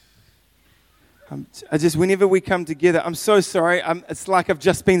Whenever we come together, I'm so sorry. It's like I've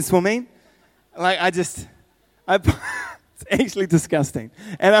just been swimming. It's actually disgusting.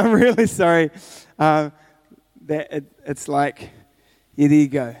 And I'm really sorry it's like, yeah, there you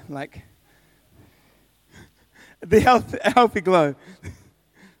go. Like, the healthy glow.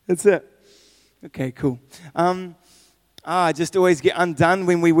 That's it. Okay, cool. I just always get undone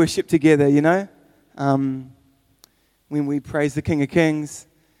when we worship together, you know? When we praise the King of Kings,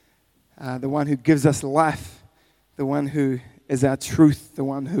 the one who gives us life, the one who is our truth, the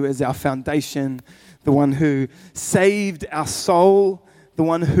one who is our foundation, the one who saved our soul, the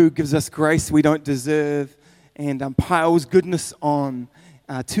one who gives us grace we don't deserve, and piles goodness on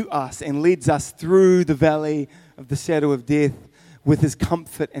to us and leads us through the valley of the shadow of death with his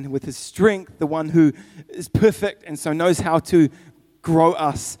comfort and with his strength, the one who is perfect and so knows how to grow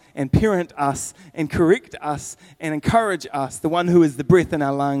us and parent us and correct us and encourage us, the one who is the breath in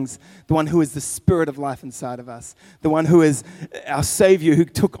our lungs, the one who is the spirit of life inside of us, the one who is our Savior who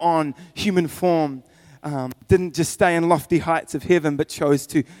took on human form, didn't just stay in lofty heights of heaven, but chose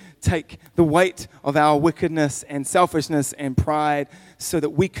to take the weight of our wickedness and selfishness and pride so that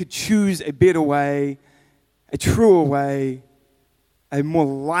we could choose a better way, a truer way, a more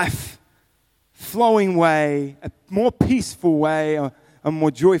life-flowing way, a more peaceful way, a more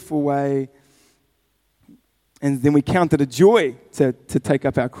joyful way. And then we count it a joy to take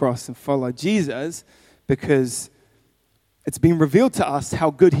up our cross and follow Jesus because it's been revealed to us how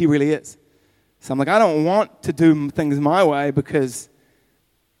good he really is. So I'm like, I don't want to do things my way because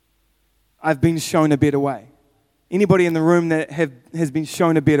I've been shown a better way. Anybody in the room that has been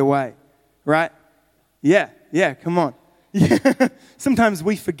shown a better way, right? Yeah, come on. Yeah. Sometimes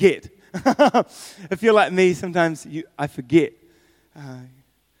we forget. If you're like me, sometimes I forget.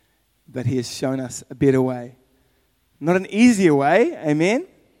 But he has shown us a better way. Not an easier way, amen,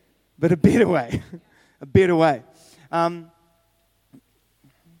 but a better way. A better way. I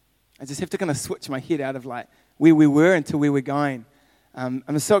just have to kind of switch my head out of like where we were into where we're going.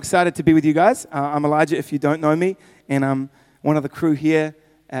 I'm so excited to be with you guys. I'm Elijah, if you don't know me, and I'm one of the crew here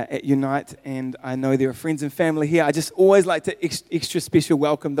at Unite, and I know there are friends and family here. I just always like to extra special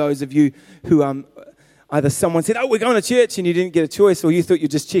welcome those of you who either someone said, oh, we're going to church, and you didn't get a choice, or you thought you'd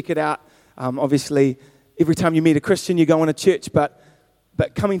just check it out. Obviously, every time you meet a Christian, you go on a church, but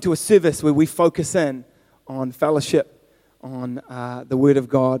coming to a service where we focus in on fellowship, on the Word of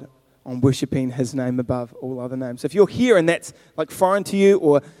God, on worshiping his name above all other names. So if you're here and that's like foreign to you,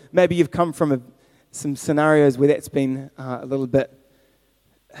 or maybe you've come from some scenarios where that's been a little bit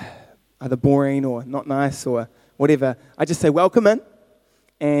either boring or not nice or whatever, I just say welcome in,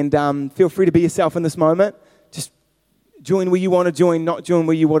 and feel free to be yourself in this moment. Just join where you want to join, not join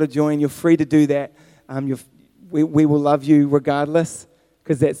where you want to join. You're free to do that. We will love you regardless,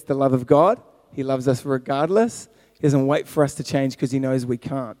 because that's the love of God. He loves us regardless. He doesn't wait for us to change because he knows we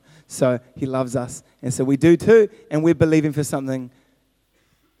can't. So he loves us, and so we do too, and we're believing for something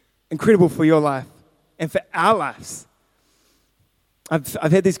incredible for your life and for our lives.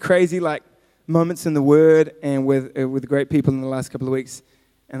 I've had these crazy like moments in the Word and with great people in the last couple of weeks,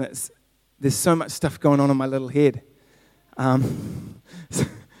 and there's so much stuff going on in my little head.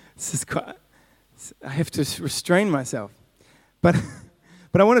 It's just quite, I have to restrain myself, but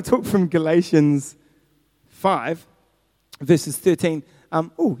I want to talk from Galatians 5, verses 13.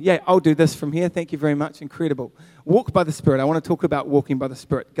 I'll do this from here. Thank you very much. Incredible. Walk by the Spirit. I want to talk about walking by the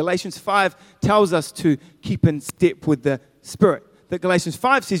Spirit. Galatians 5 tells us to keep in step with the Spirit. That Galatians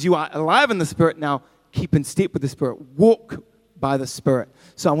 5 says you are alive in the Spirit. Now keep in step with the Spirit. Walk by the Spirit.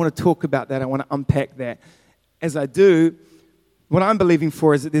 So I want to talk about that. I want to unpack that. As I do, what I'm believing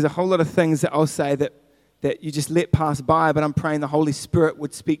for is that there's a whole lot of things that I'll say that you just let pass by, but I'm praying the Holy Spirit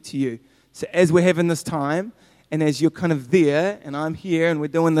would speak to you. So as we're having this time, and as you're kind of there, and I'm here, and we're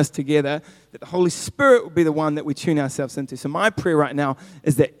doing this together, that the Holy Spirit will be the one that we tune ourselves into. So my prayer right now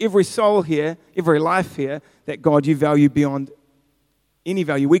is that every soul here, every life here, that God, you value beyond any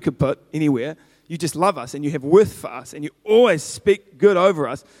value we could put anywhere. You just love us, and you have worth for us, and you always speak good over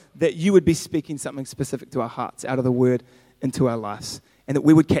us, that you would be speaking something specific to our hearts out of the Word into our lives, and that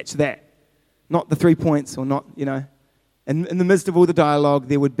we would catch that. Not the 3 points, or not, in the midst of all the dialogue,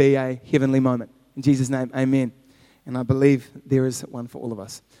 there would be a heavenly moment. In Jesus' name, amen. And I believe there is one for all of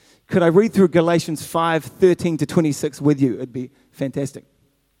us. Could I read through Galatians 5:13 to 26 with you? It'd be fantastic.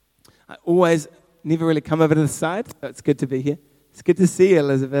 I never really come over to the side, so it's good to be here. It's good to see you,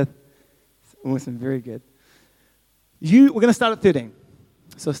 Elizabeth. It's awesome, very good. We're going to start at 13.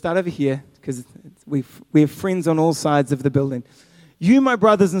 So start over here, because we have friends on all sides of the building. You, my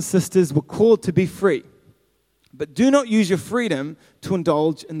brothers and sisters, were called to be free, but do not use your freedom to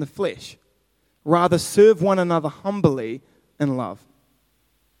indulge in the flesh. Rather, serve one another humbly in love.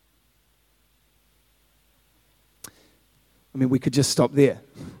 I mean, we could just stop there.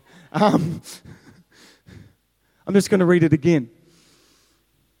 I'm just going to read it again.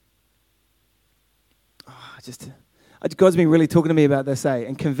 God's been really talking to me about this,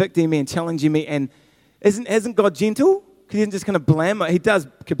 and convicting me and challenging me. And isn't God gentle? Because he isn't just going to blame. He does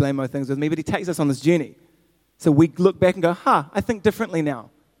blame things with me, but he takes us on this journey. So we look back and go, I think differently now.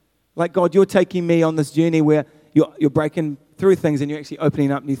 Like, God, you're taking me on this journey where you're breaking through things and you're actually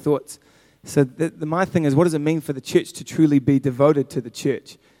opening up new thoughts. So my thing is, what does it mean for the church to truly be devoted to the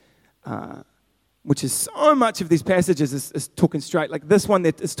church? Which is so much of these passages is talking straight. Like this one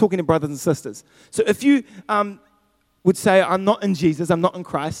that is talking to brothers and sisters. So if you would say, I'm not in Jesus, I'm not in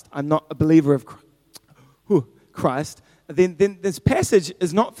Christ, I'm not a believer of Christ, then this passage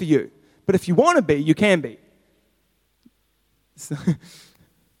is not for you. But if you want to be, you can be.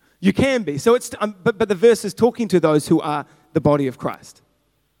 You can be. So but the verse is talking to those who are the body of Christ.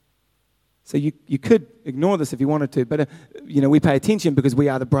 So you could ignore this if you wanted to, but we pay attention because we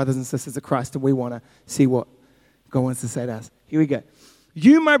are the brothers and sisters of Christ, and we want to see what God wants to say to us. Here we go.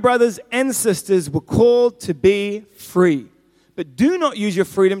 You, my brothers and sisters, were called to be free, but do not use your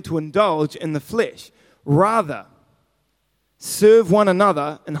freedom to indulge in the flesh. Rather, serve one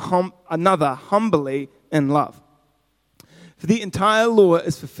another and humbly in love. For the entire law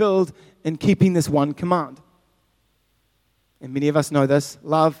is fulfilled in keeping this one command. And many of us know this: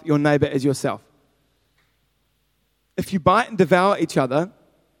 love your neighbor as yourself. If you bite and devour each other,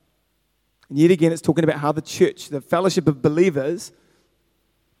 and yet again it's talking about how the church, the fellowship of believers,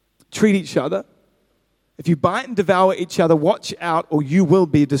 treat each other. If you bite and devour each other, watch out, or you will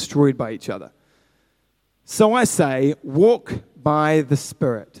be destroyed by each other. So I say, walk by the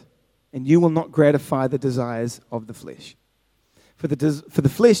Spirit, and you will not gratify the desires of the flesh. For the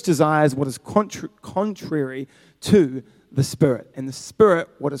flesh desires what is contrary to the Spirit, and the Spirit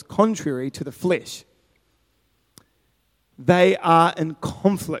what is contrary to the flesh. They are in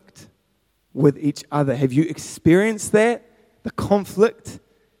conflict with each other. Have you experienced that? The conflict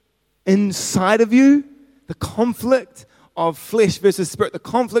inside of you? The conflict of flesh versus spirit. The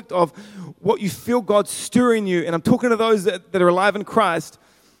conflict of what you feel God stirring you. And I'm talking to those that are alive in Christ.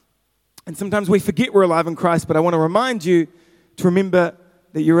 And sometimes we forget we're alive in Christ, but I want to remind you to remember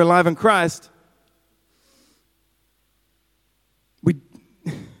that you're alive in Christ.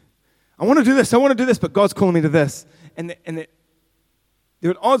 I want to do this, but God's calling me to this. And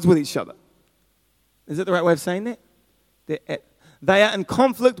they're at odds with each other. Is that the right way of saying that? They are in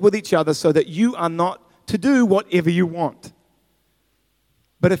conflict with each other so that you are not to do whatever you want.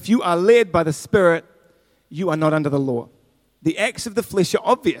 But if you are led by the Spirit, you are not under the law. The acts of the flesh are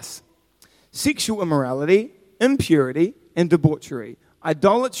obvious: sexual immorality, impurity and debauchery,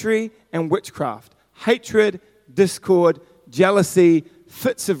 idolatry and witchcraft, hatred, discord, jealousy,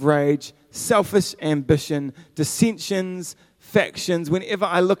 fits of rage, selfish ambition, dissensions, factions. Whenever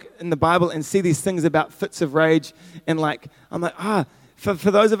I look in the Bible and see these things about fits of rage, and I'm like, for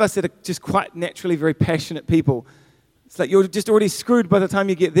those of us that are just quite naturally very passionate people, it's like you're just already screwed by the time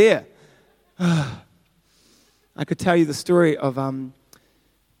you get there. I could tell you the story of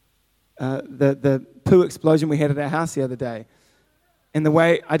the poo explosion we had at our house the other day, and the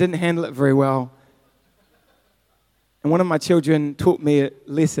way I didn't handle it very well. And one of my children taught me a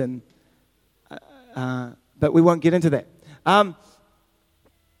lesson, but we won't get into that.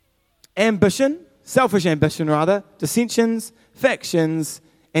 Selfish ambition rather, dissensions, factions,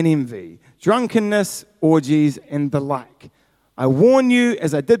 and envy, drunkenness, orgies, and the like. I warn you,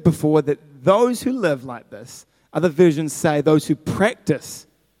 as I did before, that those who live like this, other versions say those who practice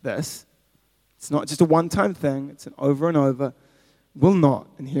this, it's not just a one-time thing, it's an over and over, will not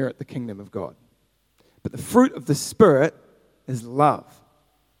inherit the kingdom of God. But the fruit of the Spirit is love,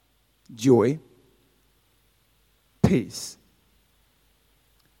 joy, peace,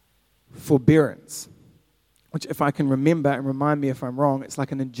 forbearance, which if I can remember and remind me if I'm wrong, it's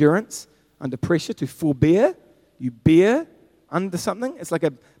like an endurance under pressure. To forbear, you bear under something. It's like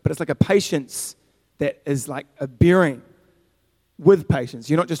a patience that is like a bearing with patience.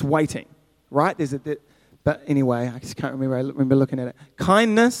 You're not just waiting, right? But anyway, I just can't remember. I remember looking at it.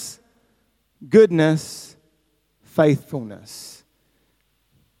 Kindness, goodness, faithfulness,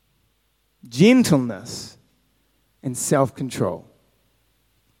 gentleness, and self-control.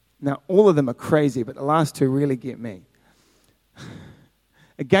 Now, all of them are crazy, but the last two really get me.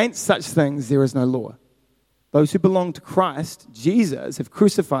 Against such things there is no law. Those who belong to Christ, Jesus, have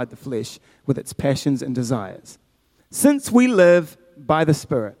crucified the flesh with its passions and desires. Since we live by the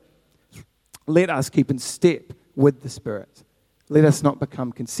Spirit, let us keep in step with the Spirit. Let us not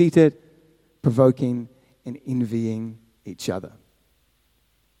become conceited, provoking and envying each other.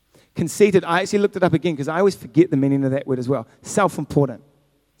 Conceited, I actually looked it up again because I always forget the meaning of that word as well. Self-important.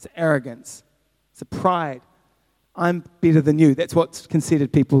 It's arrogance. It's a pride. I'm better than you. That's what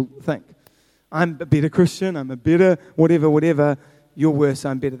conceited people think. I'm a better Christian. I'm a better whatever. You're worse,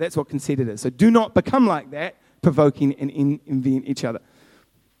 I'm better. That's what conceited is. So do not become like that, provoking and envying each other.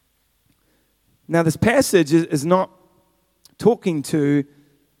 Now, this passage is not talking to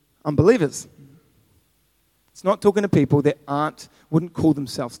unbelievers. It's not talking to people that wouldn't call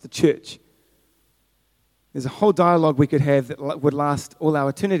themselves the church. There's a whole dialogue we could have that would last all our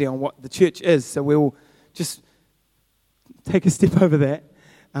eternity on what the church is. So we'll just take a step over that.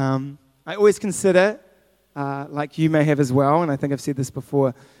 I always consider, like you may have as well, and I think I've said this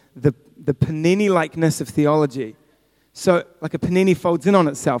before, the panini-likeness of theology. So like a panini folds in on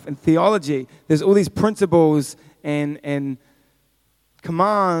itself. In theology, there's all these principles and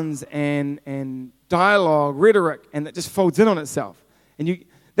commands and dialogue, rhetoric, and it just folds in on itself. And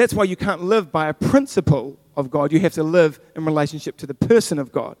that's why you can't live by a principle of God. You have to live in relationship to the person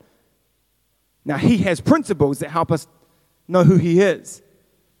of God. Now, He has principles that help us know who He is.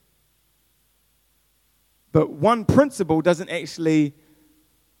 But one principle doesn't actually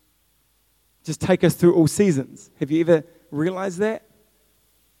just take us through all seasons. Have you ever realized that?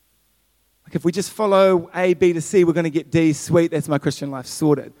 Like if we just follow A, B to C, we're going to get D, sweet, that's my Christian life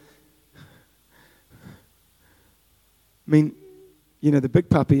sorted. I mean, the big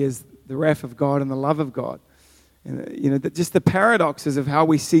puppy is the wrath of God and the love of God. And, just the paradoxes of how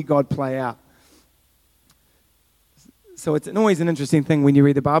we see God play out. So it's always an interesting thing when you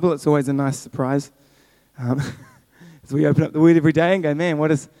read the Bible. It's always a nice surprise. As we open up the Word every day and go, man, what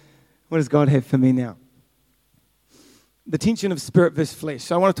does God have for me now? The tension of spirit versus flesh.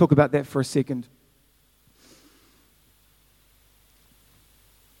 So I want to talk about that for a second.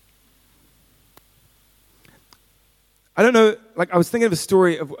 I don't know, I was thinking of a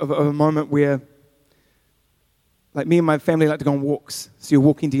story of a moment where, me and my family like to go on walks. So you're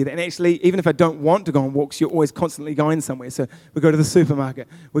walking together. And actually, even if I don't want to go on walks, you're always constantly going somewhere. So we go to the supermarket.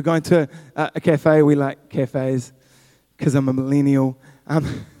 We're going to a cafe. We like cafes because I'm a millennial.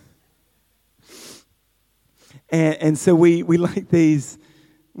 And so we like these,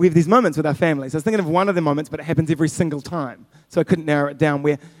 we have these moments with our families. I was thinking of one of the moments, but it happens every single time. So I couldn't narrow it down,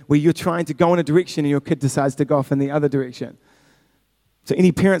 where you're trying to go in a direction and your kid decides to go off in the other direction. So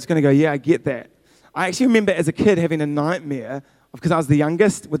any parent's going to go, yeah, I get that. I actually remember as a kid having a nightmare, because I was the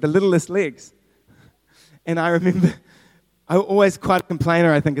youngest, with the littlest legs. And I remember, I was always quite a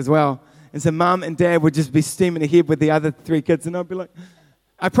complainer, I think, as well. And so Mum and Dad would just be steaming ahead with the other three kids, and I'd be like,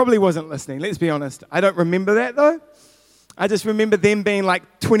 I probably wasn't listening, let's be honest. I don't remember that, though. I just remember them being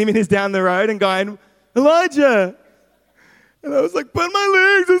 20 minutes down the road and going, Elijah! And I was like, but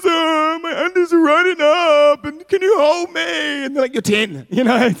my legs are sore, my unders are running up, and can you hold me? And they're like, you're 10,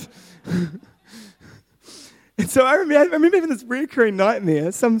 And so I remember having this recurring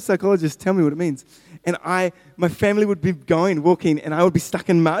nightmare. Some psychologists tell me what it means. And my family would be walking, and I would be stuck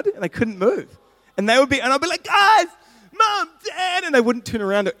in mud, and I couldn't move. And I'd be like, guys, Mom, Dad, and they wouldn't turn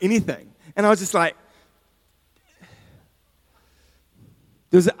around or anything. And I was just like,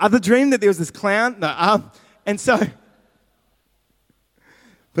 there was another dream that there was this clown. And so,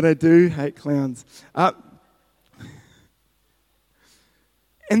 but I do hate clowns.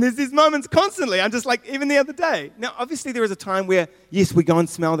 And there's these moments constantly. I'm just like, even the other day. Now, obviously, there is a time where, yes, we go and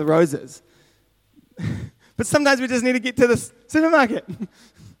smell the roses. But sometimes we just need to get to the supermarket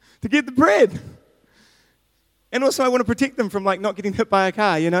to get the bread. And also, I want to protect them from, not getting hit by a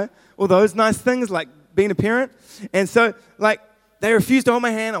car, All those nice things, like being a parent. And so, they refuse to hold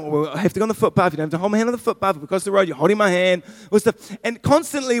my hand. I have to go on the footpath. You don't have to hold my hand on the footpath. Across the road, you're holding my hand. And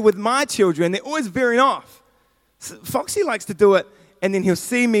constantly with my children, they're always veering off. So Foxy likes to do it. And then he'll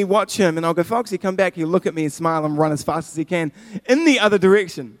see me watch him, and I'll go, Foxy, come back. He'll look at me and smile and run as fast as he can in the other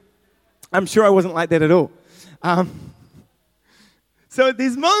direction. I'm sure I wasn't like that at all. So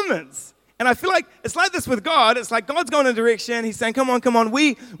these moments, and I feel like it's like this with God. It's like God's going in a direction. He's saying, come on.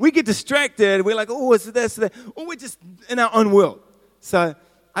 We get distracted. We're like, oh, it's this, that. Or we're just in our own world. So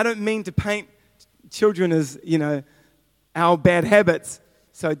I don't mean to paint children as, our bad habits.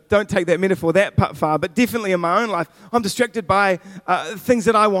 So don't take that metaphor that far, but definitely in my own life, I'm distracted by things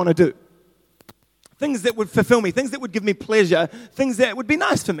that I want to do. Things that would fulfill me, things that would give me pleasure, things that would be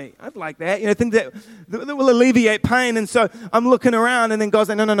nice for me. I'd like that, things that will alleviate pain. And so I'm looking around, and then God's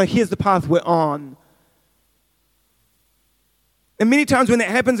like, no, here's the path we're on. And many times when that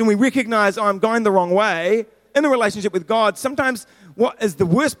happens and we recognize, I'm going the wrong way in a relationship with God, sometimes what is the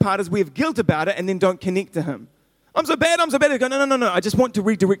worst part is we have guilt about it and then don't connect to Him. I'm so bad. I go, no. I just want to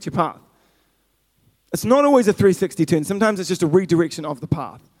redirect your path. It's not always a 360 turn. Sometimes it's just a redirection of the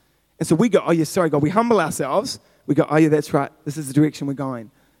path. And so we go, oh yeah, sorry God. We humble ourselves. We go, oh yeah, that's right. This is the direction we're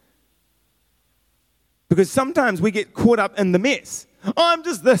going. Because sometimes we get caught up in the mess. Oh, I'm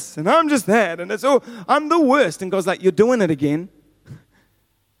just this and I'm just that. And it's all, I'm the worst. And God's like, you're doing it again.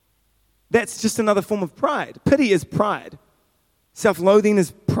 That's just another form of pride. Pity is pride. Self-loathing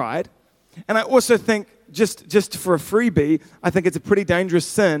is pride. And I also think, just for a freebie, I think it's a pretty dangerous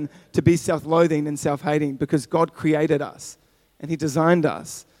sin to be self-loathing and self-hating because God created us and He designed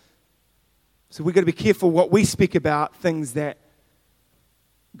us. So we've got to be careful what we speak about things that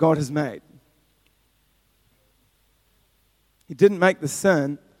God has made. He didn't make the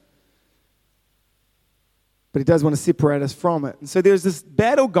sin, but He does want to separate us from it. And so there's this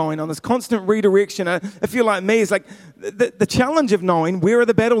battle going on, this constant redirection. If you're like me, it's like the challenge of knowing where are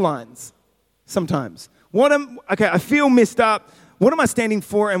the battle lines sometimes. I feel messed up. What am I standing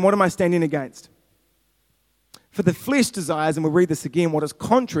for and what am I standing against? For the flesh desires, and we'll read this again, what is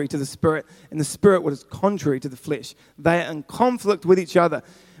contrary to the Spirit, and the Spirit what is contrary to the flesh. They are in conflict with each other.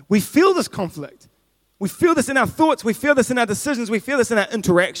 We feel this conflict. We feel this in our thoughts. We feel this in our decisions. We feel this in our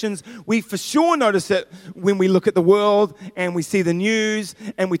interactions. We for sure notice it when we look at the world and we see the news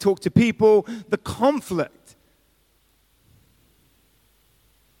and we talk to people. The conflict.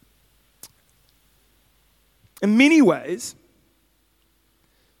 In many ways,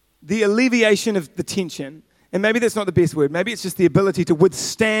 the alleviation of the tension, and maybe that's not the best word, maybe it's just the ability to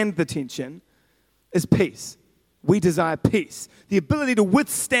withstand the tension, is peace. We desire peace. The ability to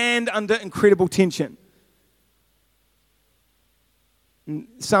withstand under incredible tension. In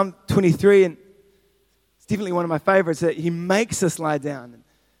Psalm 23, and it's definitely one of my favorites, that He makes us lie down.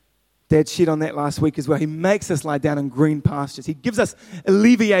 Dad shared on that last week as well. He makes us lie down in green pastures. He gives us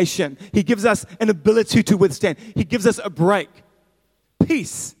alleviation. He gives us an ability to withstand. He gives us a break.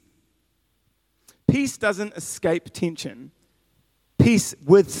 Peace. Peace doesn't escape tension. Peace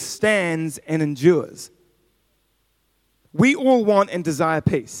withstands and endures. We all want and desire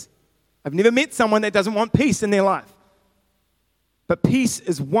peace. I've never met someone that doesn't want peace in their life. But peace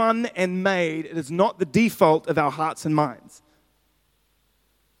is won and made. It is not the default of our hearts and minds.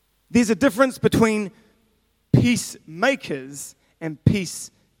 There's a difference between peacemakers and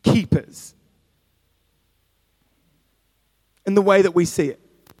peacekeepers in the way that we see it.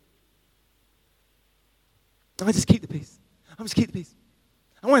 I just keep the peace. I just keep the peace.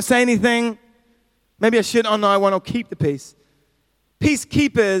 I don't want to say anything. Maybe I should. Oh no, I want to keep the peace.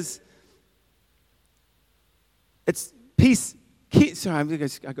 Peacekeepers, it's peace. Sorry,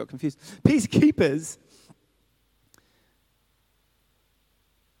 I got confused. Peacekeepers,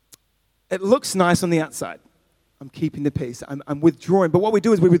 it looks nice on the outside. I'm keeping the peace. I'm withdrawing. But what we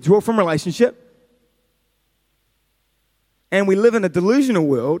do is we withdraw from relationship. And we live in a delusional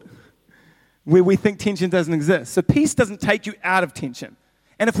world where we think tension doesn't exist. So peace doesn't take you out of tension.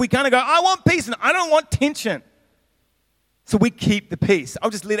 And if we kind of go, I want peace and I don't want tension. So we keep the peace.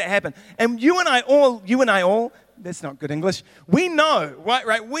 I'll just let it happen. And you and I all, that's not good English. We know,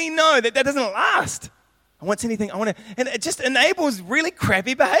 right? We know that doesn't last. I want anything, and it just enables really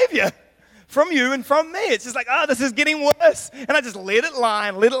crappy behavior from you and from me. It's just like, this is getting worse. And I just let it lie.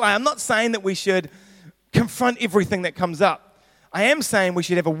 I'm not saying that we should confront everything that comes up. I am saying we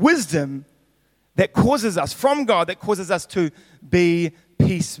should have a wisdom that causes us, from God, that causes us to be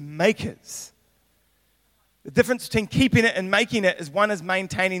peacemakers. The difference between keeping it and making it is one is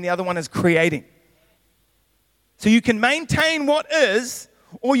maintaining, the other one is creating. So you can maintain what is,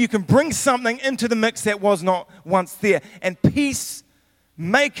 or you can bring something into the mix that was not once there. And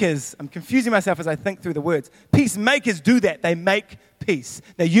peacemakers, I'm confusing myself as I think through the words. Peacemakers do that. They make peace.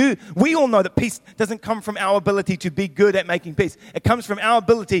 Now we all know that peace doesn't come from our ability to be good at making peace. It comes from our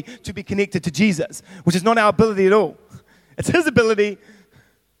ability to be connected to Jesus, which is not our ability at all. It's His ability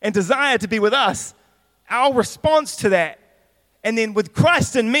and desire to be with us. Our response to that, and then with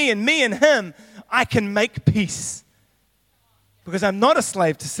Christ in me and Him, I can make peace. Because I'm not a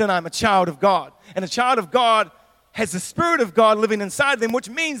slave to sin, I'm a child of God. And a child of God has the Spirit of God living inside them, which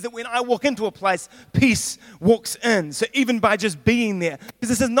means that when I walk into a place, peace walks in. So even by just being there, because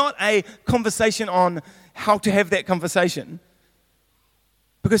this is not a conversation on how to have that conversation.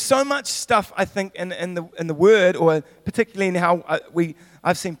 Because so much stuff, I think, in the Word, or particularly in how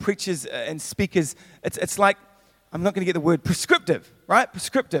I've seen preachers and speakers, it's like, I'm not going to get the word prescriptive, right?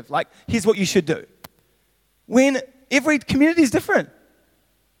 Prescriptive, like, here's what you should do. When every community is different.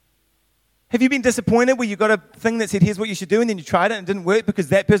 Have you been disappointed where you got a thing that said, here's what you should do, and then you tried it and it didn't work because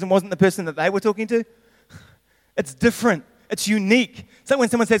that person wasn't the person that they were talking to? It's different. It's unique. It's like when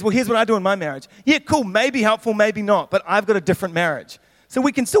someone says, well, here's what I do in my marriage. Yeah, cool, maybe helpful, maybe not, but I've got a different marriage. So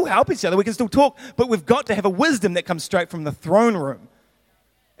we can still help each other, we can still talk, but we've got to have a wisdom that comes straight from the throne room.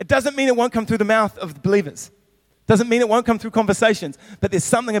 It doesn't mean it won't come through the mouth of the believers. Doesn't mean it won't come through conversations, but there's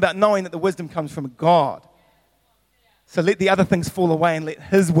something about knowing that the wisdom comes from God. So let the other things fall away and let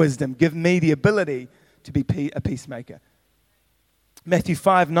His wisdom give me the ability to be a peacemaker. Matthew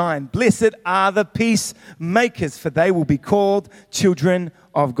 5:9, blessed are the peacemakers, for they will be called children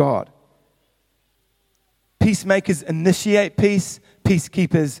of God. Peacemakers initiate peace.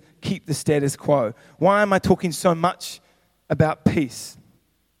 Peacekeepers keep the status quo. Why am I talking so much about peace?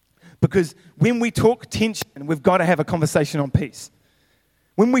 Because when we talk tension, we've got to have a conversation on peace.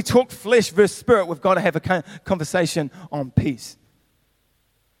 When we talk flesh versus spirit, we've got to have a conversation on peace.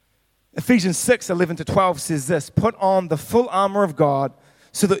 Ephesians 6:11-12 says this, put on the full armor of God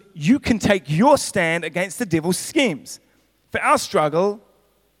so that you can take your stand against the devil's schemes. For our struggle,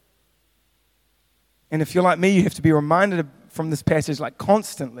 and if you're like me, you have to be reminded from this passage like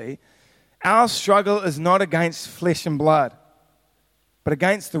constantly, our struggle is not against flesh and blood, but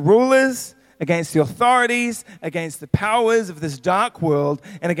against the rulers, against the authorities, against the powers of this dark world,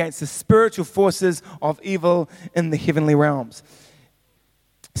 and against the spiritual forces of evil in the heavenly realms.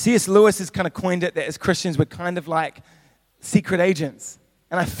 C.S. Lewis has kind of coined it that as Christians we're kind of like secret agents,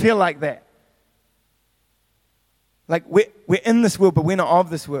 and I feel like that. Like we're in this world, but we're not of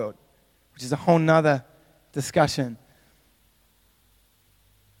this world, which is a whole nother discussion.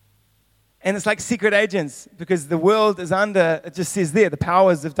 And it's like secret agents because the world is under, it just says there, the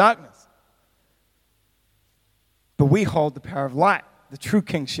powers of darkness. But we hold the power of light, the true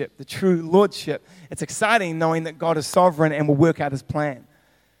kingship, the true lordship. It's exciting knowing that God is sovereign and will work out His plan.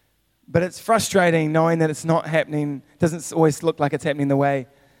 But it's frustrating knowing that it's not happening, doesn't always look like it's happening the way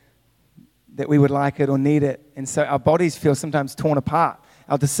that we would like it or need it. And so our bodies feel sometimes torn apart.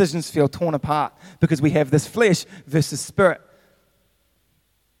 Our decisions feel torn apart because we have this flesh versus spirit.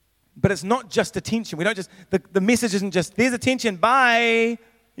 But it's not just attention. We don't just, the message isn't just, there's attention, bye.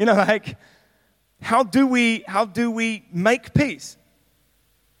 You know, like, how do we make peace?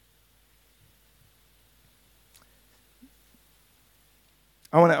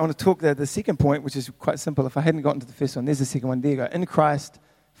 I want to talk the second point, which is quite simple. If I hadn't gotten to the first one, there's the second one. There you go. In Christ,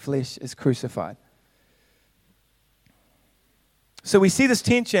 flesh is crucified. So we see this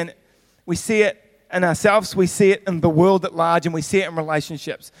tension. We see it in ourselves. We see it in the world at large, and we see it in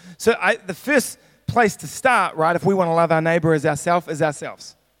relationships. So the first place to start, right, if we want to love our neighbor as ourselves, is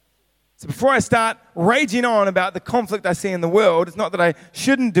ourselves. So before I start raging on about the conflict I see in the world, it's not that I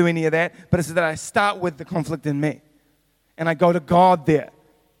shouldn't do any of that, but it's that I start with the conflict in me. And I go to God there.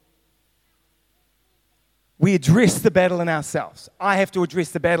 We address the battle in ourselves. I have to address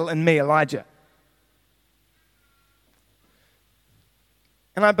the battle in me, Elijah.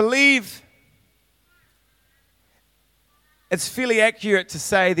 And I believe it's fairly accurate to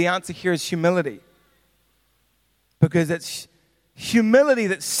say the answer here is humility. Because it's humility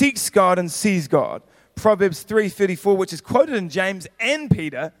that seeks God and sees God. Proverbs 3:34, which is quoted in James and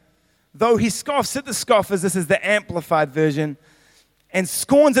Peter, though he scoffs at the scoffers, this is the amplified version, and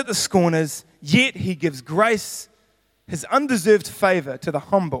scorns at the scorners, yet he gives grace, his undeserved favor to the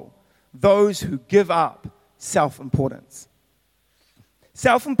humble, those who give up self-importance.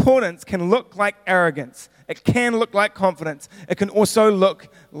 Self-importance can look like arrogance. It can look like confidence. It can also look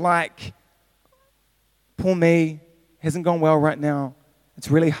like, poor me, hasn't gone well right now. It's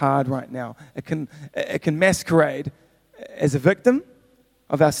really hard right now. It can masquerade as a victim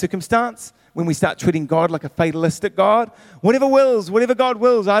of our circumstance when we start treating God like a fatalistic God. Whatever God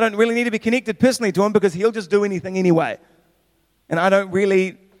wills, I don't really need to be connected personally to Him because He'll just do anything anyway. And I don't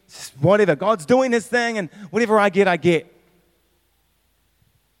really, whatever. God's doing His thing and whatever I get, I get.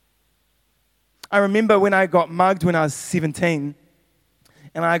 I remember when I got mugged when I was 17,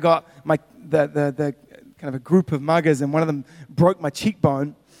 and I got the kind of a group of muggers, and one of them broke my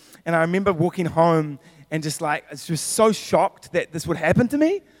cheekbone. And I remember walking home and just like, I was just so shocked that this would happen to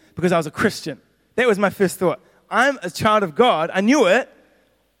me because I was a Christian. That was my first thought. I'm a child of God. I knew it.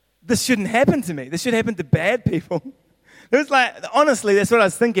 This shouldn't happen to me. This should happen to bad people. It was like, honestly, that's what I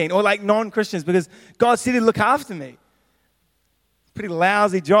was thinking. Or like non-Christians, because God said He'd look after me. Pretty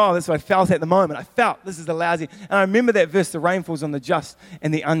lousy job. That's what I felt at the moment. I felt this is a lousy. And I remember that verse, the rain falls on the just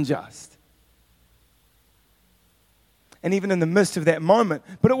and the unjust. And even in the midst of that moment.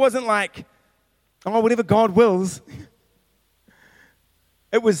 But it wasn't like, oh, whatever God wills.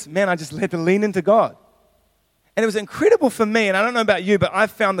 It was, man, I just had to lean into God. And it was incredible for me, and I don't know about you, but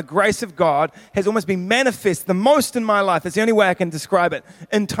I've found the grace of God has almost been manifest the most in my life. It's the only way I can describe it,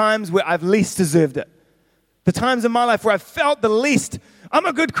 in times where I've least deserved it. The times in my life where I've felt the least I'm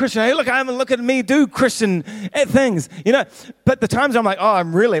a good Christian. Hey, look at me do Christian things, But the times I'm like, oh,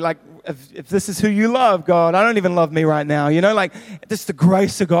 I'm really like, if this is who you love, God, I don't even love me right now, Like, this is the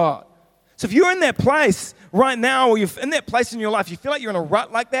grace of God. So if you're in that place right now, or you're in that place in your life, you feel like you're in a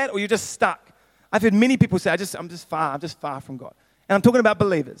rut like that, or you're just stuck. I've heard many people say, I'm just far from God. And I'm talking about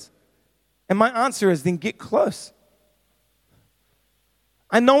believers. And my answer is, then get close.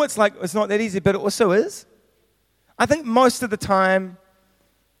 I know it's not that easy, but it also is. I think most of the time,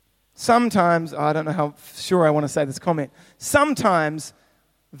 sometimes, I don't know how sure I want to say this comment, sometimes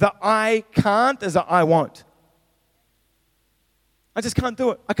the I can't is a I won't. I just can't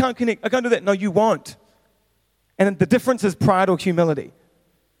do it. I can't connect. I can't do that. No, you won't. And the difference is pride or humility.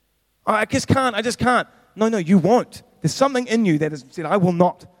 I just can't. No, you won't. There's something in you that has said, I will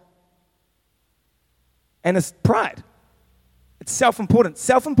not. And it's pride. It's self-important.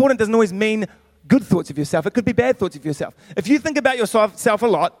 Self-important doesn't always mean good thoughts of yourself. It could be bad thoughts of yourself. If you think about yourself a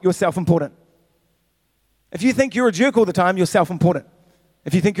lot, you're self-important. If you think you're a jerk all the time, you're self-important.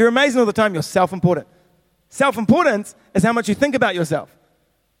 If you think you're amazing all the time, you're self-important. Self-importance is how much you think about yourself.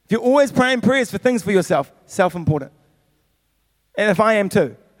 If you're always praying prayers for things for yourself, self-important. And if I am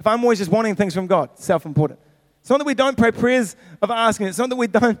too. If I'm always just wanting things from God, self-important. It's not that we don't pray prayers of asking. It's not that we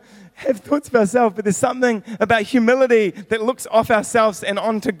don't have thoughts of ourselves, but there's something about humility that looks off ourselves and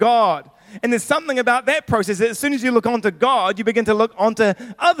onto God. And there's something about that process that as soon as you look onto God, you begin to look onto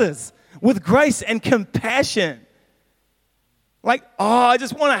others with grace and compassion. Like, I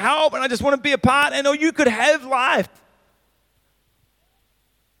just want to help and I just want to be a part, and you could have life.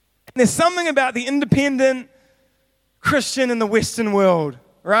 And there's something about the independent Christian in the Western world,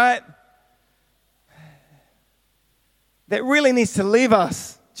 right? That really needs to leave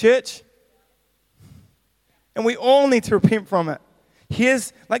us, church. And we all need to repent from it.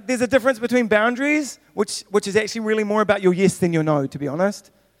 There's a difference between boundaries, which is actually really more about your yes than your no, to be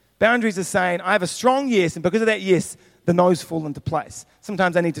honest. Boundaries are saying, I have a strong yes, and because of that yes, the no's fall into place.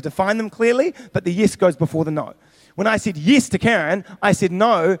 Sometimes I need to define them clearly, but the yes goes before the no. When I said yes to Karen, I said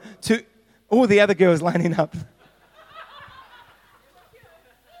no to all the other girls lining up.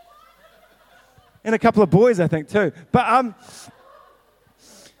 And a couple of boys, I think, too. But,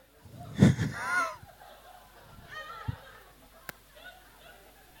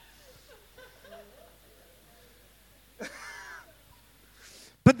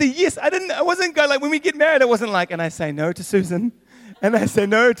 but the yes, I wasn't going, like, when we get married, it wasn't like, and I say no to Susan, and I say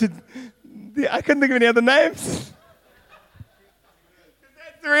no to, I couldn't think of any other names.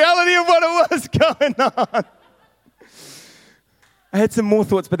 That's the reality of what it was going on. I had some more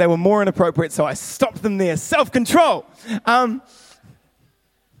thoughts, but they were more inappropriate, so I stopped them there. Self-control. But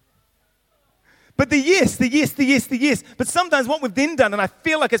the yes. But sometimes what we've then done, and I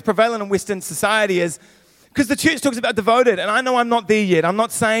feel like it's prevalent in Western society, is because the church talks about devoted, and I know I'm not there yet. I'm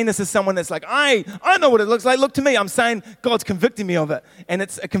not saying this as someone that's like, I know what it looks like. Look to me. I'm saying God's convicting me of it. And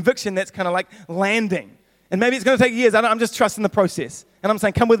it's a conviction that's kind of like landing. And maybe it's going to take years. I'm just trusting the process. And I'm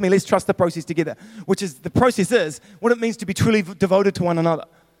saying, come with me, let's trust the process together. Which is, the process is what it means to be truly devoted to one another.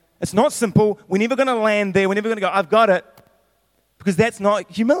 It's not simple. We're never going to land there. We're never going to go, I've got it. Because that's not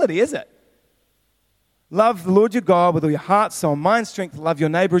humility, is it? Love the Lord your God with all your heart, soul, mind, strength. Love your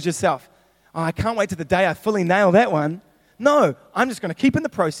neighbor as yourself. I can't wait to the day I fully nail that one. No, I'm just going to keep in the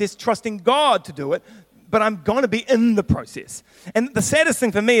process, trusting God to do it. But I'm going to be in the process. And the saddest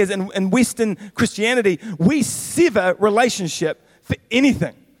thing for me is in Western Christianity, we sever relationship for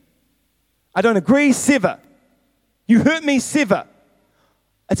anything. I don't agree, sever. You hurt me, sever.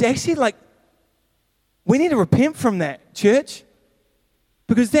 It's actually like, we need to repent from that, church.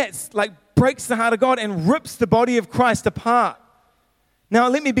 Because that's like breaks the heart of God and rips the body of Christ apart. Now,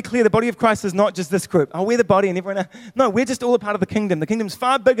 let me be clear, the body of Christ is not just this group. Oh, we're the body and everyone else. No, we're just all a part of the kingdom. The kingdom's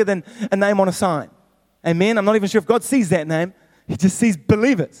far bigger than a name on a sign. Amen? I'm not even sure if God sees that name. He just sees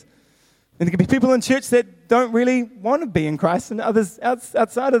believers. And there can be people in church that don't really want to be in Christ, and others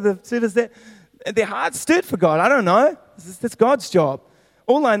outside of the service that their heart's stirred for God. I don't know. That's God's job.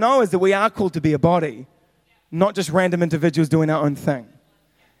 All I know is that we are called to be a body, not just random individuals doing our own thing.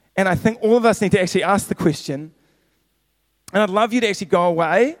 And I think all of us need to actually ask the question, and I'd love you to actually go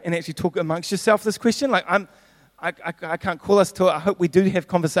away and actually talk amongst yourself this question. Like, I can't call us to it. I hope we do have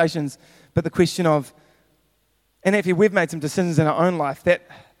conversations, but the question of, and actually we've made some decisions in our own life that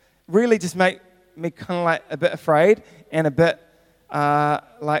really just make me kind of like a bit afraid and a bit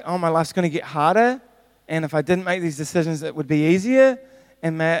like, oh, my life's going to get harder. And if I didn't make these decisions, it would be easier.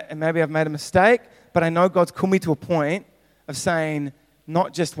 And maybe I've made a mistake. But I know God's called me to a point of saying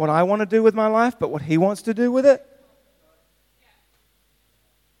not just what I want to do with my life, but what He wants to do with it.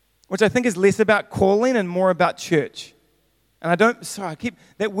 Which I think is less about calling and more about church. And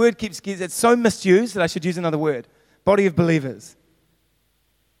that word it's so misused that I should use another word. Body of believers.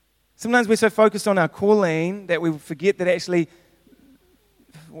 Sometimes we're so focused on our calling that we forget that actually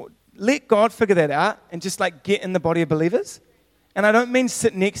let God figure that out and just like get in the body of believers. And I don't mean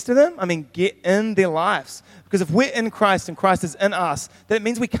sit next to them. I mean get in their lives. Because if we're in Christ and Christ is in us, that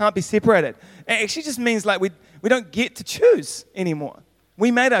means we can't be separated. It actually just means like we don't get to choose anymore. We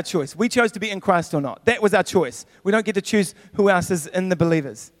made our choice. We chose to be in Christ or not. That was our choice. We don't get to choose who else is in the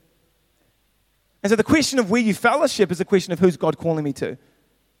believers. And so the question of where you fellowship is a question of who's God calling me to.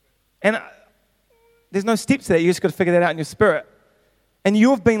 And there's no steps to that. You just got to figure that out in your spirit. And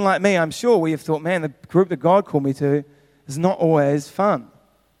you've been like me, I'm sure, where you've thought, man, the group that God called me to is not always fun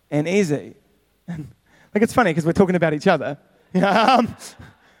and easy. And like it's funny because we're talking about each other.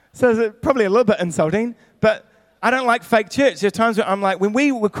 So it's probably a little bit insulting, but I don't like fake church. There are times where I'm like, when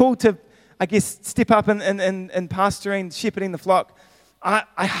we were called to, I guess, step up in pastoring, shepherding the flock,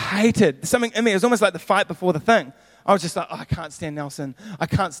 I hated something in me. It was almost like the fight before the thing. I was just like, I can't stand Nelson. I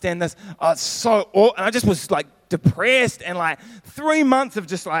can't stand this. It's so awful. And I just was like depressed and like 3 months of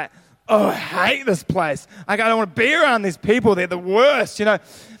just like, I hate this place. Like, I don't want to be around these people. They're the worst,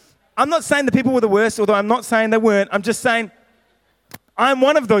 I'm not saying the people were the worst, although I'm not saying they weren't. I'm just saying I'm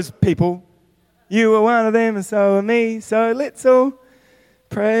one of those people. You were one of them and so are me. So let's all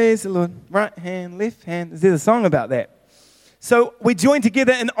praise the Lord. Right hand, left hand. There's a song about that. So we join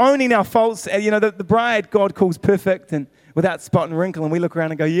together in owning our faults. The bride God calls perfect and without spot and wrinkle. And we look around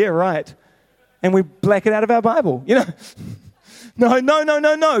and go, yeah, right. And we black it out of our Bible. No.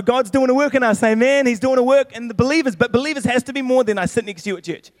 God's doing a work in us. Amen. He's doing a work in the believers. But believers has to be more than I sit next to you at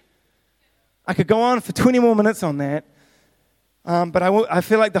church. I could go on for 20 more minutes on that. But I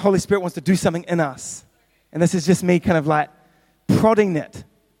feel like the Holy Spirit wants to do something in us. And this is just me kind of like prodding it.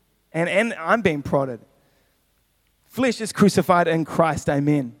 And I'm being prodded. Flesh is crucified in Christ,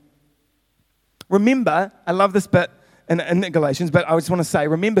 amen. Remember, I love this bit in Galatians, but I just want to say,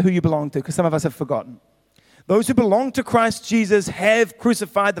 remember who you belong to, because some of us have forgotten. Those who belong to Christ Jesus have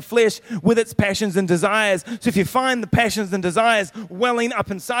crucified the flesh with its passions and desires. So if you find the passions and desires welling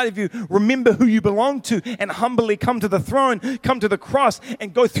up inside of you, remember who you belong to and humbly come to the throne, come to the cross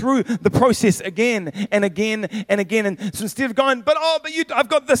and go through the process again and again and again. And so instead of going, I've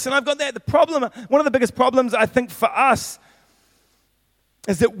got this and I've got that, one of the biggest problems I think for us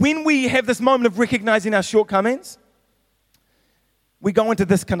is that when we have this moment of recognizing our shortcomings, we go into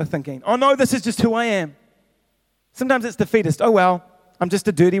this kind of thinking, oh no, this is just who I am. Sometimes it's defeatist. Oh, well, I'm just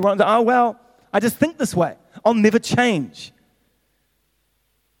a dirty one. Oh, well, I just think this way. I'll never change.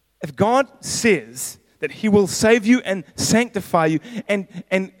 If God says that he will save you and sanctify you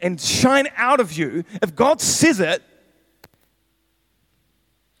and shine out of you, if God says it,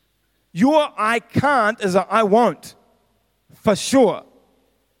 your I can't is a I won't, for sure.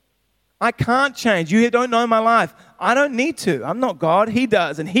 I can't change. You don't know my life. I don't need to. I'm not God. He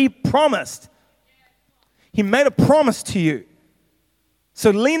does, and he promised. He made a promise to you.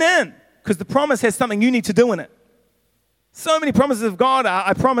 So lean in, because the promise has something you need to do in it. So many promises of God are,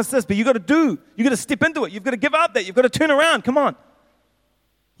 I promise this, but you got to step into it. You've got to give up that. You've got to turn around. Come on.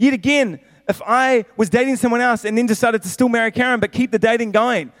 Yet again, if I was dating someone else and then decided to still marry Karen but keep the dating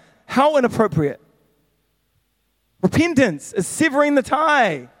going, how inappropriate. Repentance is severing the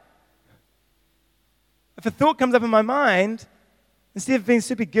tie. If a thought comes up in my mind, instead of being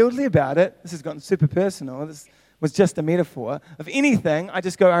super guilty about it, this has gotten super personal, this was just a metaphor. Of anything, I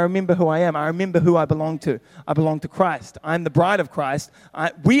just go, I remember who I am. I remember who I belong to. I belong to Christ. I'm the bride of Christ.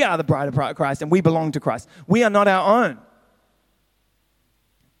 We are the bride of Christ, and we belong to Christ. We are not our own.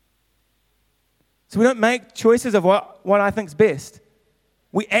 So we don't make choices of what I think is best.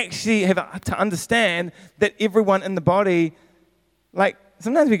 We actually have to understand that everyone in the body, like,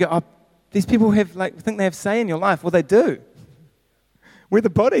 sometimes we go, these people think they have say in your life. Well, they do. We're the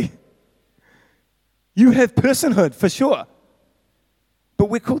body. You have personhood, for sure. But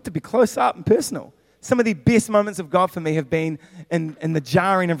we're called to be close up and personal. Some of the best moments of God for me have been in the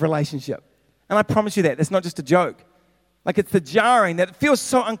jarring of relationship. And I promise you that. That's not just a joke. Like, it's the jarring that it feels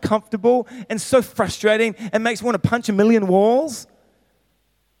so uncomfortable and so frustrating and makes me want to punch a million walls.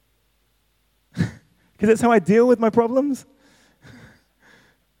 Because that's how I deal with my problems.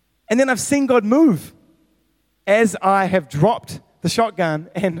 And then I've seen God move as I have dropped the shotgun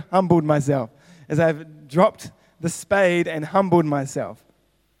and humbled myself. As I've dropped the spade and humbled myself.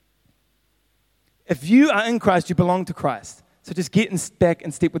 If you are in Christ, you belong to Christ. So just get back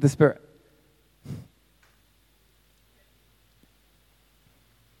and step with the Spirit.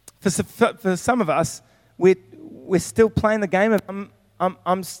 For some of us, we're still playing the game of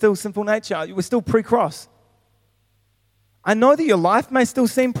I'm still sinful nature. We're still pre-cross. I know that your life may still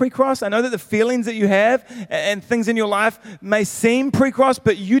seem pre-cross. I know that the feelings that you have and things in your life may seem pre-cross,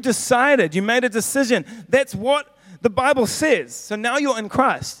 but you decided, you made a decision. That's what the Bible says. So now you're in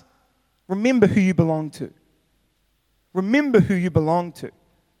Christ. Remember who you belong to. Remember who you belong to.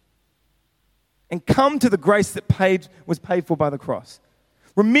 And come to the grace that was paid for by the cross.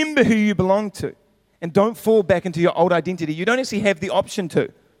 Remember who you belong to. And don't fall back into your old identity. You don't actually have the option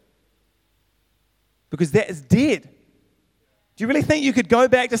to. Because that is dead. Do you really think you could go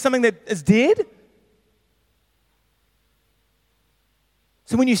back to something that is dead?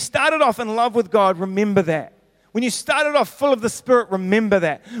 So when you started off in love with God, remember that. When you started off full of the Spirit, remember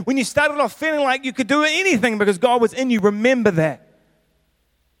that. When you started off feeling like you could do anything because God was in you, remember that.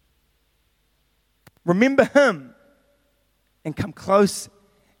 Remember Him and come close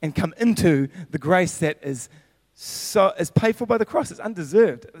and come into the grace that is paid for by the cross. It's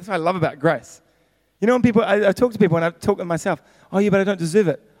undeserved. That's what I love about grace. You know, when people, I talk to people and I talk to myself, oh yeah, but I don't deserve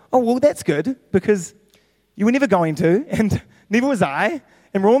it. Oh, well, that's good because you were never going to, and neither was I,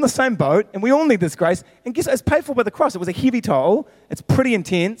 and we're all in the same boat, and we all need this grace. And guess what? It's paid for by the cross. It was a heavy toll. It's pretty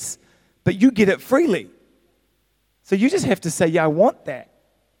intense, but you get it freely. So you just have to say, yeah, I want that.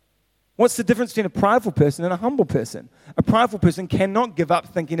 What's the difference between a prideful person and a humble person? A prideful person cannot give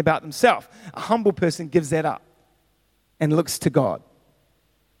up thinking about themselves. A humble person gives that up and looks to God.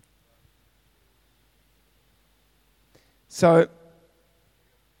 So,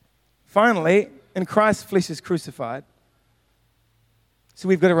 finally, in Christ, flesh is crucified. So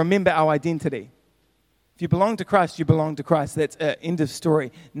we've got to remember our identity. If you belong to Christ, you belong to Christ. That's it. End of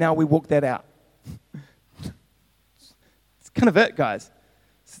story. Now we walk that out. It's kind of it, guys.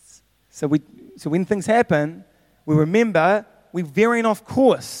 So when things happen, we remember we're veering off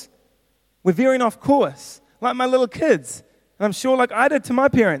course. We're veering off course. Like my little kids. And I'm sure like I did to my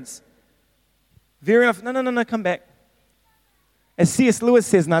parents. Veering off, no, come back. As C.S. Lewis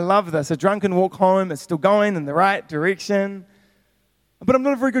says, and I love this, a drunken walk home is still going in the right direction. But I'm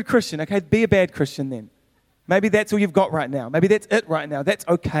not a very good Christian. Okay, be a bad Christian then. Maybe that's all you've got right now. Maybe that's it right now. That's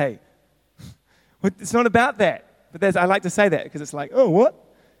okay. It's not about that. But I like to say that because it's like, oh, what?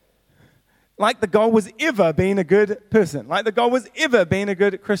 Like the goal was ever being a good person. Like the goal was ever being a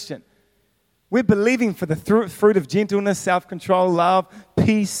good Christian. We're believing for the fruit of gentleness, self-control, love,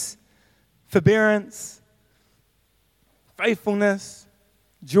 peace, forbearance, faithfulness,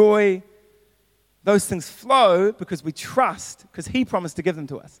 joy. Those things flow because we trust, because He promised to give them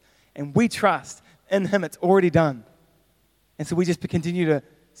to us. And we trust in Him. It's already done. And so we just continue to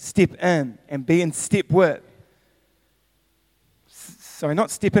step in and be in step with. Sorry,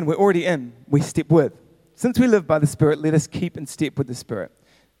 not step in, we're already in. We step with. Since we live by the Spirit, let us keep in step with the Spirit.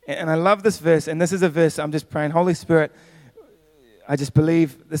 And I love this verse, and this is a verse I'm just praying, Holy Spirit, I just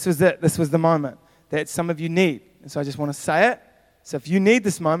believe this was it. This was the moment that some of you need. And so I just want to say it. So if you need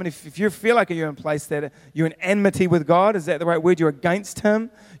this moment, if you feel like you're in a place that you're in enmity with God, is that the right word? You're against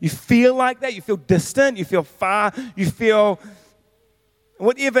Him. You feel like that. You feel distant. You feel far. You feel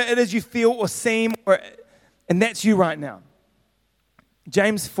whatever it is you feel or seem, and that's you right now.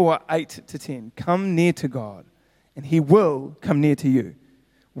 James 4:8-10. Come near to God, and He will come near to you.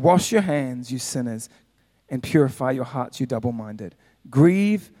 Wash your hands, you sinners, and purify your hearts, you double-minded.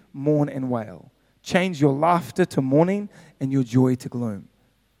 Grieve, mourn, and wail. Change your laughter to mourning and your joy to gloom.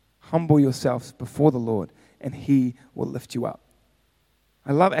 Humble yourselves before the Lord, and He will lift you up.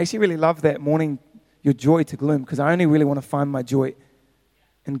 I actually really love that, mourning your joy to gloom, because I only really want to find my joy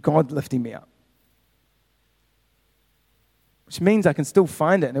in God lifting me up. Which means I can still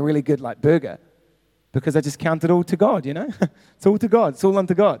find it in a really good burger, because I just count it all to God, you know? It's all to God. It's all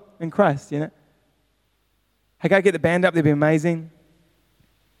unto God in Christ, you know? Hey, go get the band up. They'd be amazing.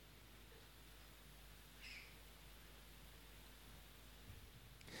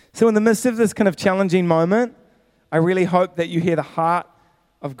 So in the midst of this kind of challenging moment, I really hope that you hear the heart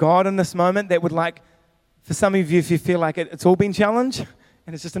of God in this moment. That would for some of you, if you feel like it's all been challenged,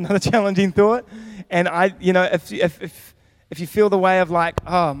 and it's just another challenging thought, and if you feel the way of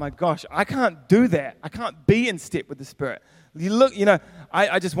oh my gosh, I can't do that. I can't be in step with the Spirit.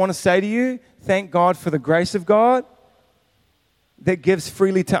 I just want to say to you, thank God for the grace of God that gives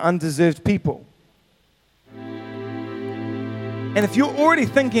freely to undeserved people. And if you're already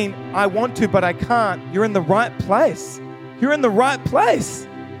thinking, I want to, but I can't, you're in the right place. You're in the right place.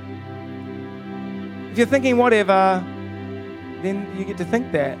 If you're thinking whatever, then you get to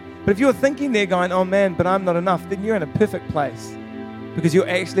think that. But if you're thinking there going, oh man, but I'm not enough, then you're in a perfect place. Because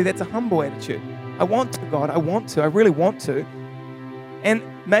that's a humble attitude. I want to, God, I want to, I really want to. And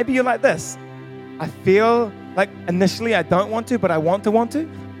maybe you're like this. I feel like initially I don't want to, but I want to.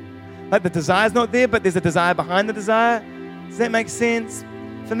 Like the desire's not there, but there's a desire behind the desire. Does that make sense?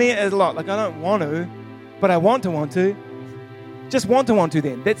 For me, it is a lot. Like, I don't want to, but I want to. Just want to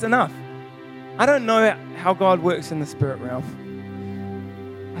then. That's enough. I don't know how God works in the spirit realm.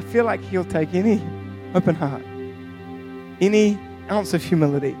 I feel like he'll take any open heart, any ounce of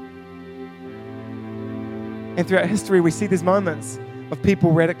humility. And throughout history, we see these moments of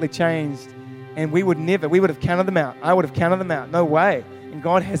people radically changed, and we would have counted them out. I would have counted them out. No way. And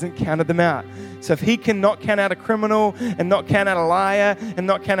God hasn't counted them out. So if he cannot count out a criminal and not count out a liar and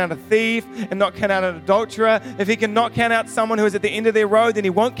not count out a thief and not count out an adulterer, if he cannot count out someone who is at the end of their road, then he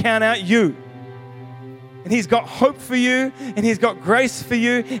won't count out you. And he's got hope for you, and he's got grace for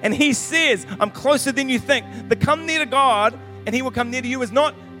you, and he says, I'm closer than you think. The come near to God, and he will come near to you, is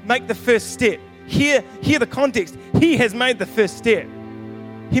not make the first step. Hear the context. He has made the first step.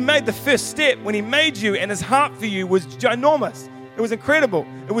 He made the first step when he made you, and his heart for you was ginormous. It was incredible.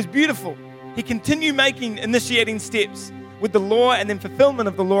 It was beautiful. He continued initiating steps with the law and then fulfillment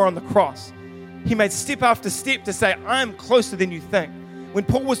of the law on the cross. He made step after step to say, I'm closer than you think. When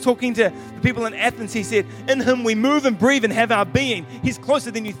Paul was talking to the people in Athens, he said, in him we move and breathe and have our being. He's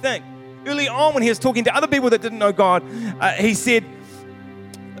closer than you think. Early on, when he was talking to other people that didn't know God, he said,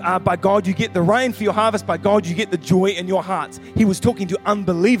 by God you get the rain for your harvest. By God you get the joy in your hearts. He was talking to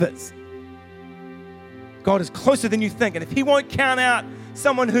unbelievers. God is closer than you think. And if he won't count out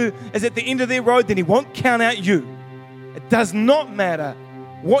someone who is at the end of their road, then he won't count out you. It does not matter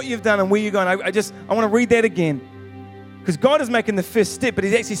what you've done and where you're going. I want to read that again. Because God is making the first step, but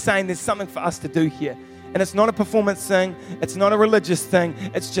he's actually saying there's something for us to do here. And it's not a performance thing. It's not a religious thing.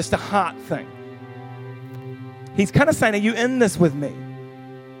 It's just a heart thing. He's kind of saying, are you in this with me?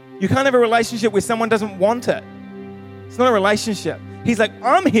 You can't have a relationship where someone doesn't want it. It's not a relationship. He's like,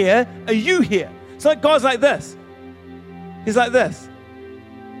 I'm here. Are you here? It's like God's like this. He's like this.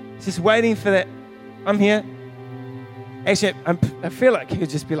 He's just waiting for that. I'm here. Actually, I feel like he could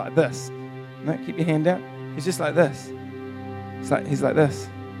just be like this. No, keep your hand out. He's just like this. He's like this.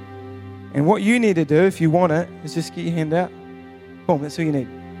 And what you need to do, if you want it, is just get your hand out. Boom, that's all you need.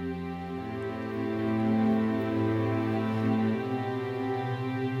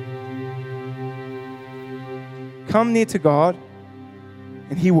 Come near to God,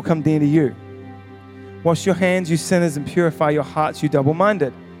 and he will come near to you. Wash your hands, you sinners, and purify your hearts, you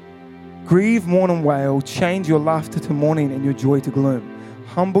double-minded. Grieve, mourn, and wail. Change your laughter to mourning and your joy to gloom.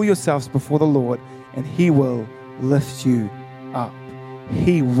 Humble yourselves before the Lord, and he will lift you up.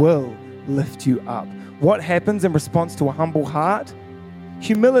 He will lift you up. What happens in response to a humble heart?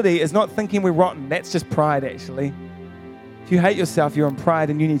 Humility is not thinking we're rotten. That's just pride, actually. If you hate yourself, you're in pride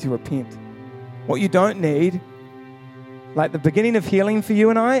and you need to repent. What you don't need, like the beginning of healing for you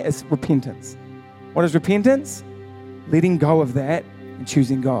and I, is repentance. What is repentance? Letting go of that and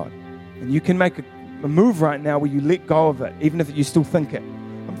choosing God. And you can make a move right now where you let go of it, even if you still think it.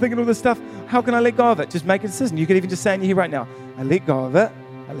 I'm thinking all this stuff. How can I let go of it? Just make a decision. You could even just say in your head right now, I let go of it.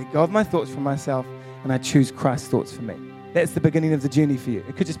 I let go of my thoughts for myself, and I choose Christ's thoughts for me. That's the beginning of the journey for you.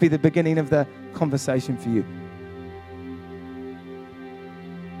 It could just be the beginning of the conversation for you.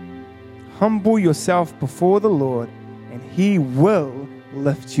 Humble yourself before the Lord, and he will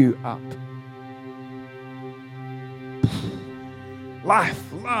lift you up. Life,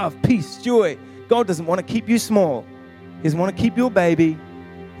 love, peace, joy. God doesn't want to keep you small. He doesn't want to keep you a baby.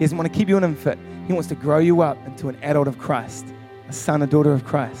 He doesn't want to keep you an infant. He wants to grow you up into an adult of Christ, a son, a daughter of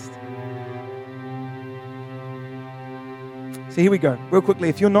Christ. So here we go. Real quickly,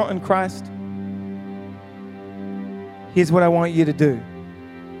 if you're not in Christ, here's what I want you to do.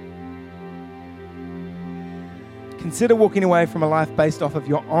 Consider walking away from a life based off of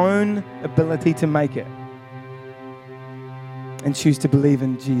your own ability to make it and choose to believe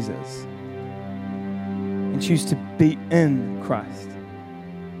in Jesus and choose to be in Christ.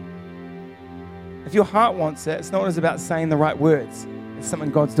 If your heart wants it, it's not always about saying the right words. It's something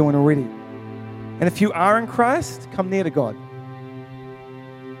God's doing already. And if you are in Christ, come near to God.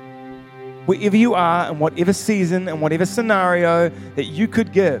 Wherever you are, in whatever season and whatever scenario that you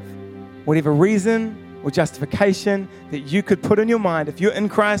could give, whatever reason or justification that you could put in your mind, if you're in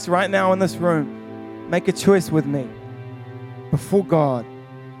Christ right now in this room, make a choice with me before God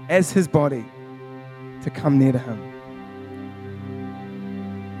as his body to come near to him.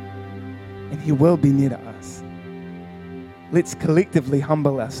 And he will be near to us. Let's collectively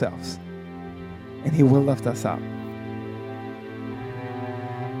humble ourselves, and he will lift us up.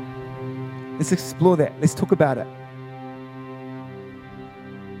 Let's explore that. Let's talk about it.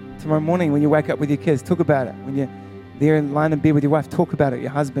 Tomorrow morning when you wake up with your kids, talk about it. When you're there in line in bed with your wife, talk about it.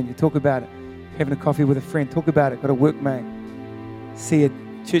 Your husband, you talk about it. Having a coffee with a friend, talk about it. Got a workmate, see a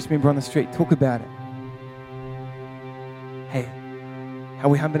church member on the street, talk about it. How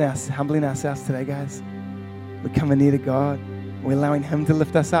we're humbling ourselves today, guys. We're coming near to God. We're allowing Him to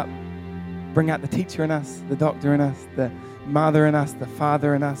lift us up. Bring out the teacher in us, the doctor in us, the mother in us, the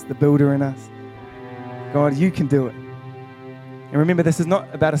father in us, the builder in us. God, you can do it. And remember, this is not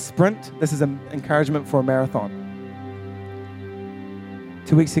about a sprint. This is an encouragement for a marathon.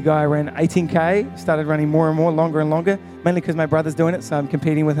 2 weeks ago, I ran 18K, started running more and more, longer and longer, mainly because my brother's doing it, so I'm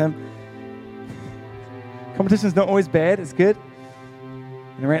competing with him. Competition's not always bad, it's good.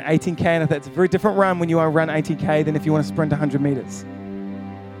 And I ran 18K, and I thought it's a very different run when you run 18K than if you want to sprint 100 meters.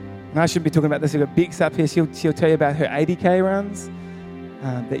 And I shouldn't be talking about this. We've got Bex up here. She'll tell you about her 80K runs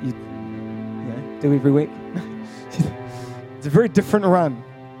that you do every week. It's a very different run.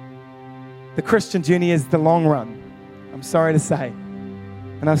 The Christian journey is the long run, I'm sorry to say.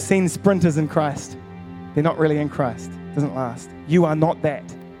 And I've seen sprinters in Christ. They're not really in Christ. It doesn't last. You are not that.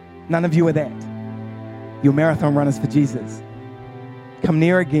 None of you are that. Your marathon runners for Jesus. Come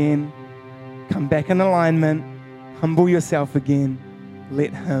near again. Come back in alignment. Humble yourself again.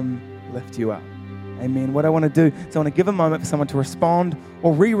 Let Him lift you up. Amen. What I want to do is I want to give a moment for someone to respond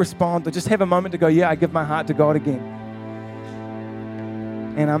or re-respond or just have a moment to go, yeah, I give my heart to God again.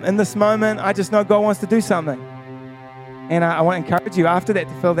 And in this moment, I just know God wants to do something. And I want to encourage you after that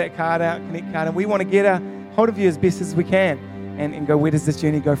to fill that card out, connect card. And we want to get a hold of you as best as we can and go, where does this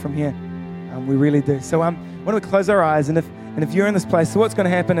journey go from here? We really do. So why don't we close our eyes? And if you're in this place, so what's going to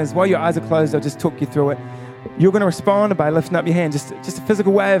happen is while your eyes are closed, I'll just talk you through it. You're going to respond by lifting up your hand, just a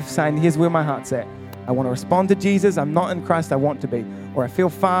physical way of saying, here's where my heart's at. I want to respond to Jesus. I'm not in Christ. I want to be. Or I feel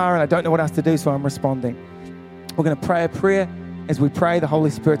far and I don't know what else to do, so I'm responding. We're going to pray a prayer. As we pray, the Holy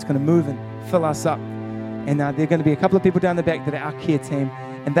Spirit's going to move and fill us up. And there are going to be a couple of people down the back that are our care team.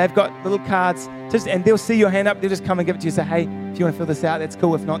 And they've got little cards, and they'll see your hand up. They'll just come and give it to you and say, hey, if you want to fill this out, that's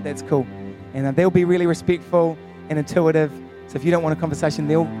cool. If not, that's cool. And they'll be really respectful and intuitive. So if you don't want a conversation,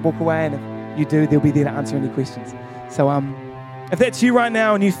 they'll walk away. And if you do, they'll be there to answer any questions. So if that's you right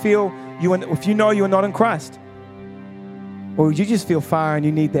now and you feel, if you know you're not in Christ, or you just feel far and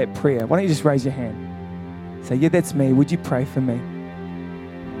you need that prayer, why don't you just raise your hand? Say, yeah, that's me. Would you pray for me?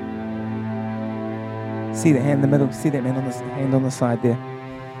 See the hand in the middle. See that hand on the side there.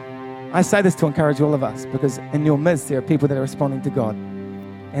 I say this to encourage all of us because in your midst there are people that are responding to God.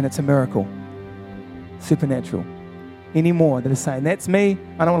 And it's a miracle. Supernatural. Any more that are saying, that's me.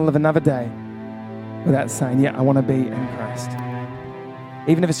 I don't want to live another day without saying, yeah, I want to be in Christ.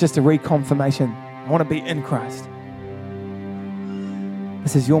 Even if it's just a reconfirmation, I want to be in Christ.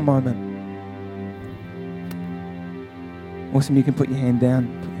 This is your moment. Awesome, you can put your hand down.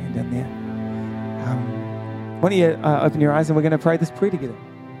 Put your hand down there. Why don't you open your eyes and we're going to pray this prayer together.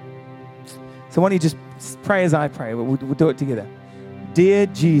 So why don't you just pray as I pray. We'll do it together. Dear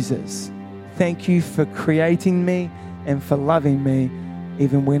Jesus, thank you for creating me and for loving me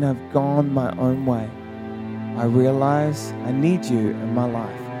even when I've gone my own way. I realize I need you in my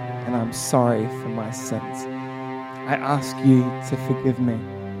life and I'm sorry for my sins. I ask you to forgive me.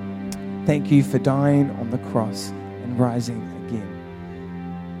 Thank you for dying on the cross and rising again.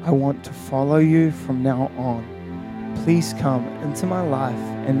 I want to follow you from now on. Please come into my life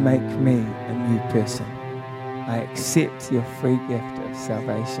and make me a new person. I accept your free gift of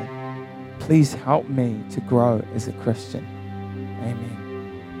salvation. Please help me to grow as a Christian. Amen.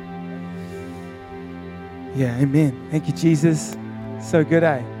 Yeah, amen. Thank you, Jesus. So good,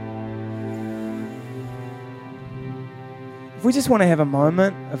 eh? If we just want to have a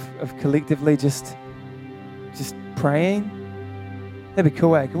moment of collectively just praying, that'd be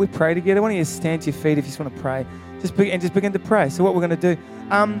cool, eh? Can we pray together? Why don't you stand to your feet if you just want to pray? Just begin to pray. So what we're going to do,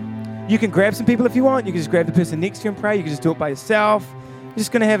 you can grab some people if you want. You can just grab the person next to you and pray. You can just do it by yourself. You're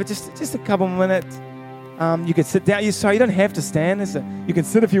just going to have it just a couple minutes. You can sit down. You don't have to stand. You can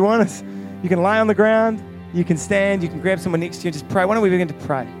sit if you want. You can lie on the ground. You can stand. You can grab someone next to you and just pray. Why don't we begin to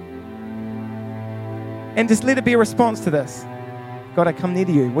pray? And just let it be a response to this. God, I come near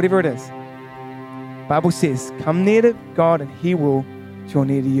to you, whatever it is. The Bible says, come near to God and He will draw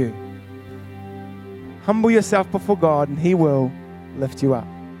near to you. Humble yourself before God and He will lift you up.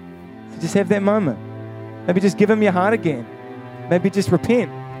 So just have that moment. Maybe just give Him your heart again. Maybe just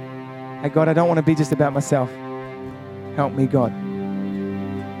repent. Hey, God, I don't want to be just about myself. Help me, God.